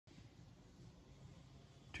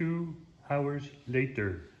2 hours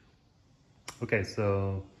later. Okay,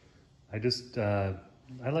 so I just, I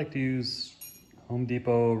like to use Home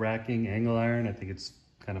Depot racking angle iron. I think it's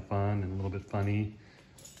kind of fun and a little bit funny.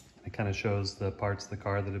 It kind of shows the parts of the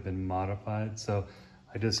car that have been modified. So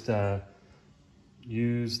I just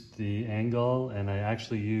used the angle, and I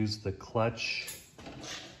actually used the clutch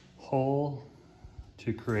hole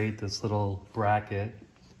to create this little bracket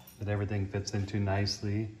that everything fits into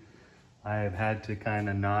nicely. I have had to kind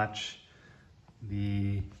of notch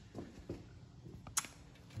the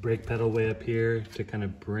brake pedal way up here to kind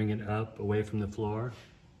of bring it up away from the floor.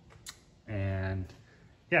 And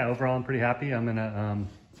yeah, overall I'm pretty happy. I'm gonna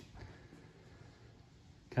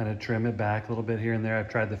kind of trim it back a little bit here and there. I've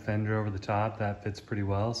tried the fender over the top, that fits pretty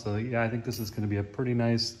well. So yeah, I think this is gonna be a pretty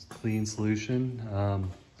nice, clean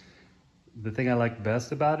solution. The thing I like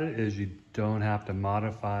best about it is you don't have to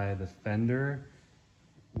modify the fender.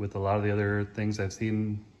 With a lot of the other things I've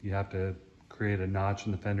seen, you have to create a notch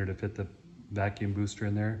in the fender to fit the vacuum booster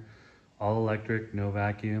in there. All electric, no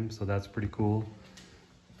vacuum, so that's pretty cool.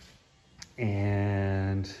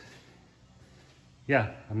 And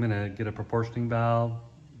yeah, I'm gonna get a proportioning valve,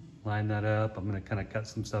 line that up. I'm gonna kind of cut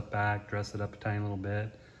some stuff back, dress it up a tiny little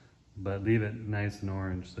bit, but leave it nice and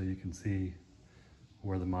orange so you can see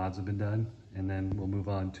where the mods have been done. And then we'll move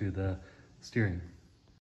on to the steering.